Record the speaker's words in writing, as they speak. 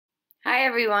Hi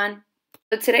everyone!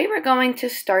 So today we're going to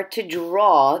start to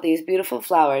draw these beautiful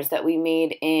flowers that we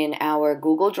made in our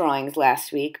Google Drawings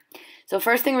last week. So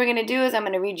first thing we're going to do is I'm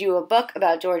going to read you a book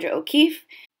about Georgia O'Keeffe,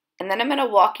 and then I'm going to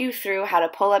walk you through how to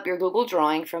pull up your Google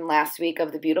Drawing from last week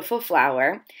of the beautiful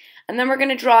flower, and then we're going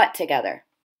to draw it together.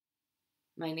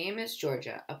 My name is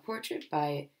Georgia, a portrait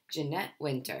by Jeanette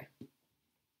Winter.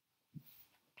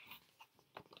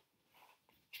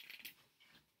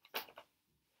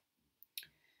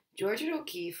 Georgia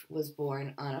O'Keeffe was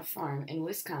born on a farm in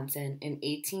Wisconsin in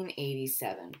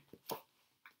 1887.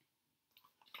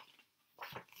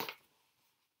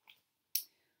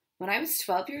 When I was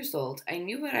 12 years old, I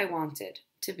knew what I wanted,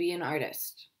 to be an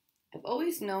artist. I've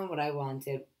always known what I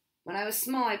wanted. When I was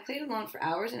small, I played alone for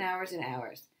hours and hours and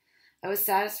hours. I was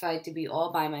satisfied to be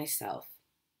all by myself.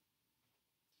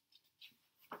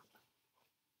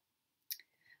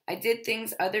 I did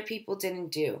things other people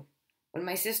didn't do. When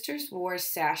my sisters wore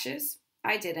sashes,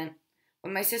 I didn't.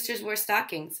 When my sisters wore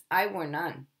stockings, I wore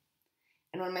none.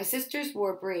 And when my sisters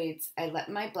wore braids, I let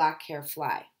my black hair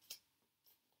fly.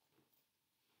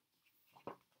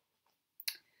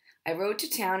 I rode to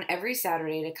town every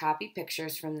Saturday to copy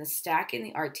pictures from the stack in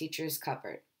the art teacher's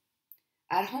cupboard.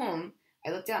 At home, I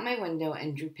looked out my window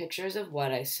and drew pictures of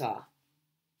what I saw.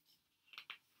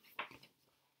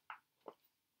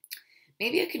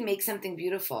 Maybe I could make something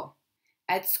beautiful.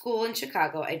 At school in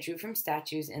Chicago, I drew from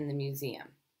statues in the museum.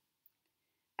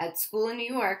 At school in New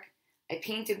York, I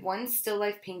painted one still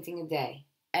life painting a day,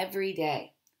 every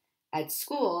day. At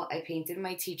school, I painted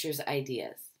my teacher's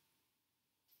ideas.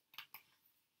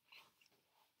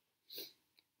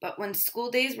 But when school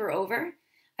days were over,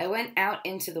 I went out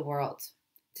into the world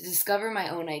to discover my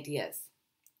own ideas.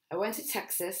 I went to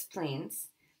Texas Plains,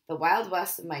 the Wild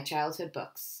West of my childhood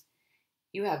books.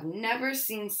 You have never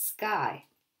seen sky.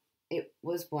 It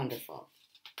was wonderful.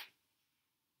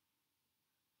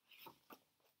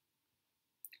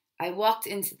 I walked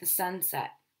into the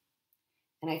sunset,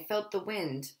 and I felt the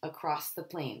wind across the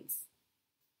plains.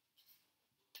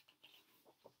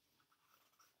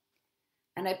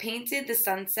 And I painted the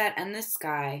sunset and the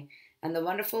sky and the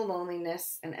wonderful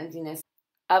loneliness and emptiness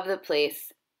of the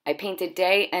place. I painted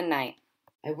day and night.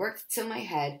 I worked till my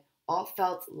head all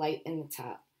felt light in the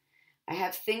top. I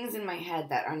have things in my head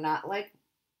that are not like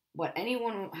what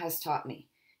anyone has taught me,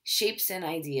 shapes and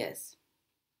ideas.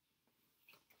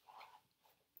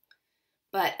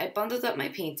 But I bundled up my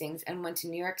paintings and went to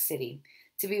New York City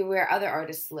to be where other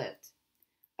artists lived.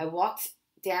 I walked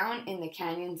down in the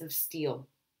canyons of steel.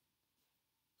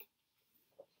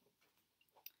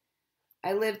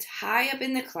 I lived high up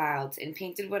in the clouds and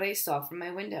painted what I saw from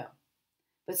my window.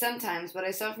 But sometimes what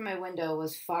I saw from my window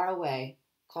was far away,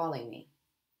 calling me.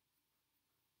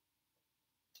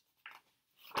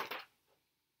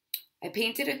 I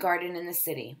painted a garden in the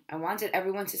city. I wanted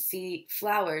everyone to see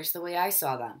flowers the way I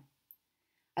saw them.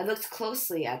 I looked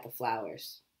closely at the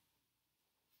flowers.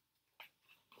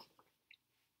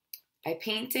 I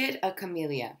painted a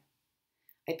camellia.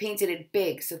 I painted it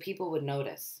big so people would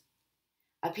notice.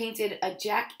 I painted a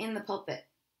jack in the pulpit.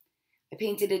 I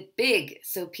painted it big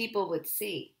so people would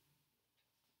see.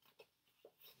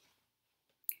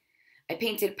 I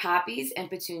painted poppies and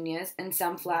petunias and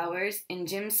sunflowers and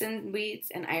jimson weeds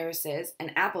and irises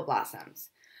and apple blossoms.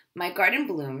 My garden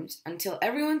bloomed until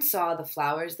everyone saw the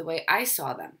flowers the way I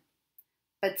saw them.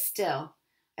 But still,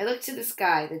 I looked to the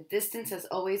sky. The distance has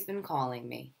always been calling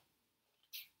me.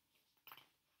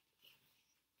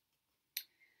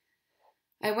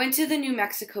 I went to the New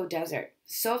Mexico desert,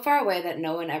 so far away that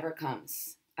no one ever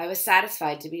comes. I was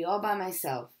satisfied to be all by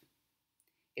myself.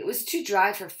 It was too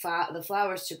dry for the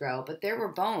flowers to grow, but there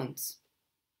were bones.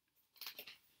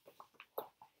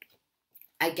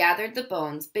 I gathered the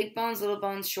bones, big bones, little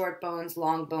bones, short bones,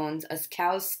 long bones, a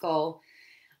cow's skull,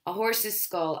 a horse's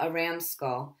skull, a ram's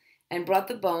skull, and brought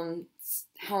the bones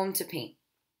home to paint.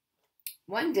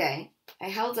 One day, I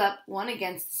held up one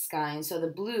against the sky and saw the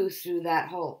blue through that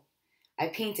hole. I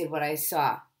painted what I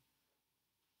saw.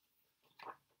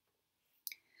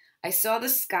 I saw the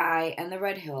sky and the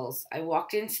red hills. I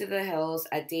walked into the hills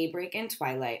at daybreak and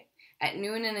twilight, at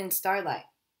noon and in starlight.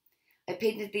 I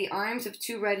painted the arms of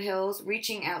two red hills,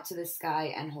 reaching out to the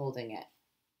sky and holding it.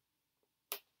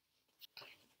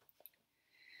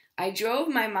 I drove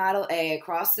my Model A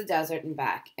across the desert and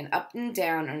back, and up and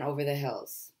down and over the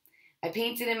hills. I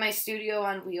painted in my studio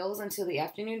on wheels until the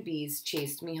afternoon bees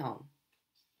chased me home.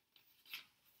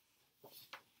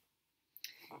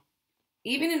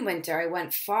 Even in winter, I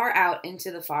went far out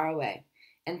into the far away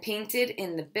and painted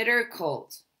in the bitter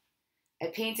cold. I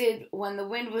painted when the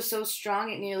wind was so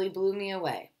strong it nearly blew me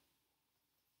away.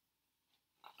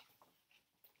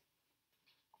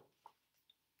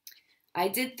 I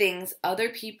did things other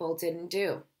people didn't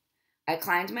do. I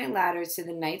climbed my ladder to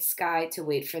the night sky to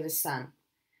wait for the sun.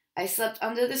 I slept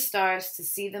under the stars to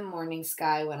see the morning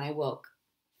sky when I woke.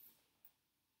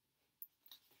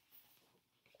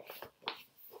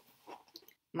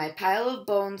 My pile of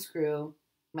bones grew,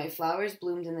 my flowers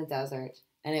bloomed in the desert,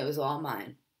 and it was all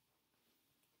mine.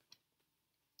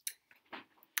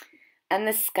 And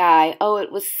the sky, oh,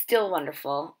 it was still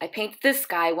wonderful. I painted the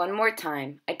sky one more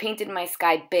time. I painted my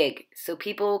sky big so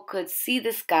people could see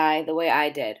the sky the way I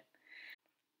did.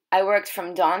 I worked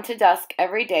from dawn to dusk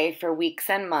every day for weeks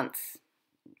and months.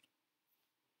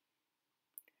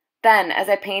 Then, as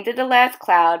I painted the last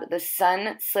cloud, the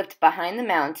sun slipped behind the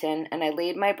mountain and I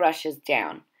laid my brushes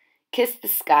down. Kissed the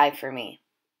sky for me.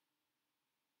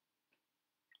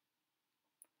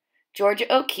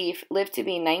 Georgia O'Keeffe lived to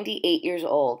be 98 years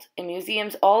old. In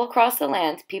museums all across the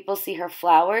land, people see her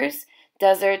flowers,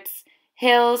 deserts,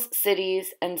 hills,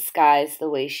 cities, and skies the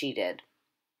way she did.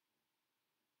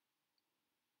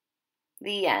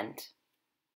 The end.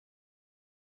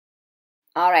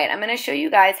 All right, I'm going to show you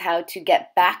guys how to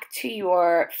get back to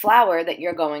your flower that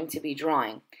you're going to be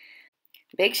drawing.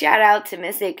 Big shout out to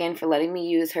Miss Aiken for letting me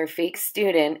use her fake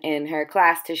student in her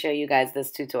class to show you guys this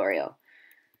tutorial.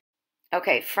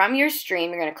 Okay, from your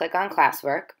stream, you're going to click on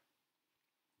classwork.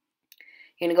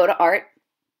 You're going to go to art.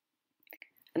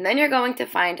 And then you're going to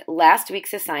find last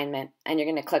week's assignment and you're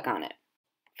going to click on it.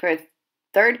 For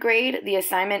 3rd grade, the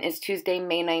assignment is Tuesday,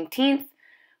 May 19th.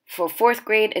 For 4th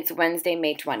grade, it's Wednesday,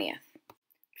 May 20th.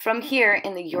 From here,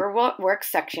 in the Your Work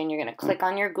section, you're going to click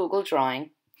on your Google drawing,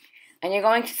 and you're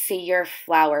going to see your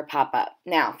flower pop up.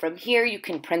 Now, from here, you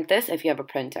can print this if you have a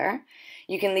printer.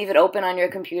 You can leave it open on your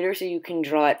computer so you can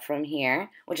draw it from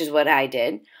here, which is what I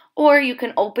did. Or you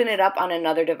can open it up on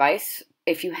another device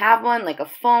if you have one, like a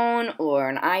phone or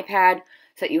an iPad,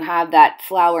 so that you have that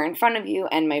flower in front of you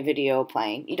and my video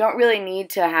playing. You don't really need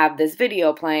to have this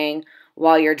video playing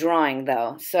while you're drawing,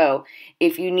 though. So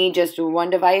if you need just one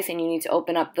device and you need to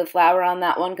open up the flower on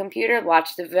that one computer,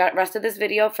 watch the rest of this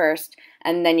video first,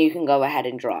 and then you can go ahead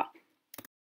and draw.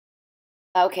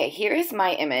 Okay, here is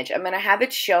my image. I'm going to have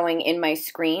it showing in my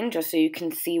screen just so you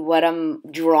can see what I'm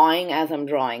drawing as I'm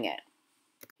drawing it.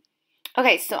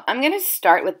 Okay, so I'm going to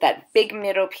start with that big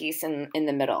middle piece in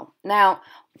the middle. Now,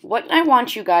 what I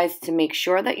want you guys to make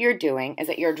sure that you're doing is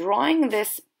that you're drawing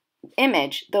this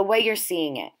image the way you're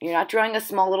seeing it. You're not drawing a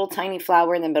small little tiny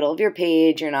flower in the middle of your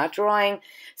page. You're not drawing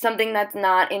something that's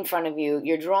not in front of you.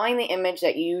 You're drawing the image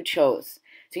that you chose.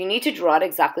 So you need to draw it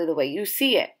exactly the way you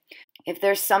see it. If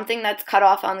there's something that's cut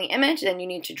off on the image, then you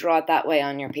need to draw it that way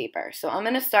on your paper. So I'm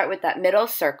going to start with that middle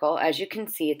circle. As you can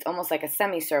see, it's almost like a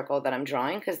semicircle that I'm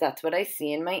drawing because that's what I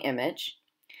see in my image.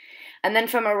 And then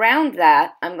from around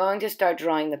that, I'm going to start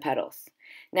drawing the petals.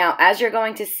 Now, as you're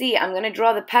going to see, I'm going to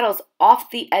draw the petals off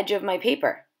the edge of my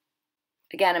paper.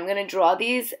 Again, I'm going to draw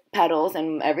these petals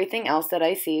and everything else that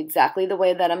I see exactly the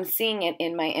way that I'm seeing it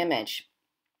in my image.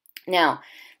 Now,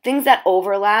 things that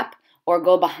overlap or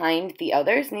go behind the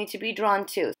others need to be drawn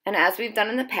too. And as we've done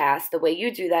in the past, the way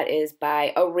you do that is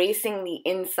by erasing the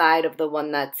inside of the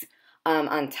one that's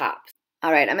on top.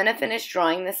 All right, I'm going to finish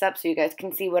drawing this up so you guys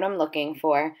can see what I'm looking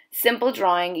for. Simple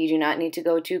drawing. You do not need to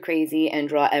go too crazy and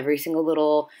draw every single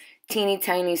little teeny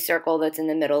tiny circle that's in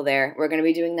the middle there. We're going to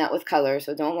be doing that with color,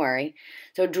 so don't worry.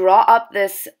 So draw up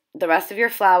the rest of your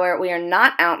flower. We are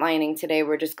not outlining today.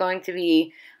 We're just going to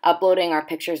be uploading our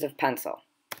pictures of pencil.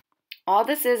 All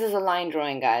this is a line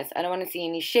drawing, guys. I don't want to see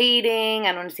any shading.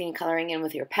 I don't want to see any coloring in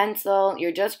with your pencil.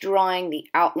 You're just drawing the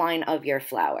outline of your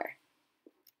flower.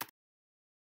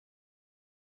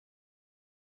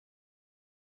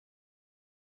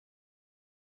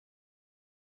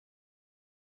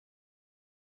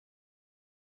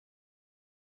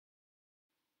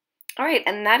 All right,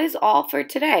 and that is all for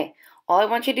today. All I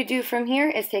want you to do from here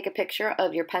is take a picture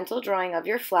of your pencil drawing of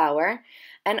your flower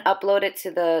and upload it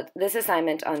to this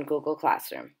assignment on Google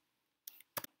Classroom.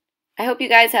 I hope you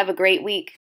guys have a great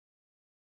week.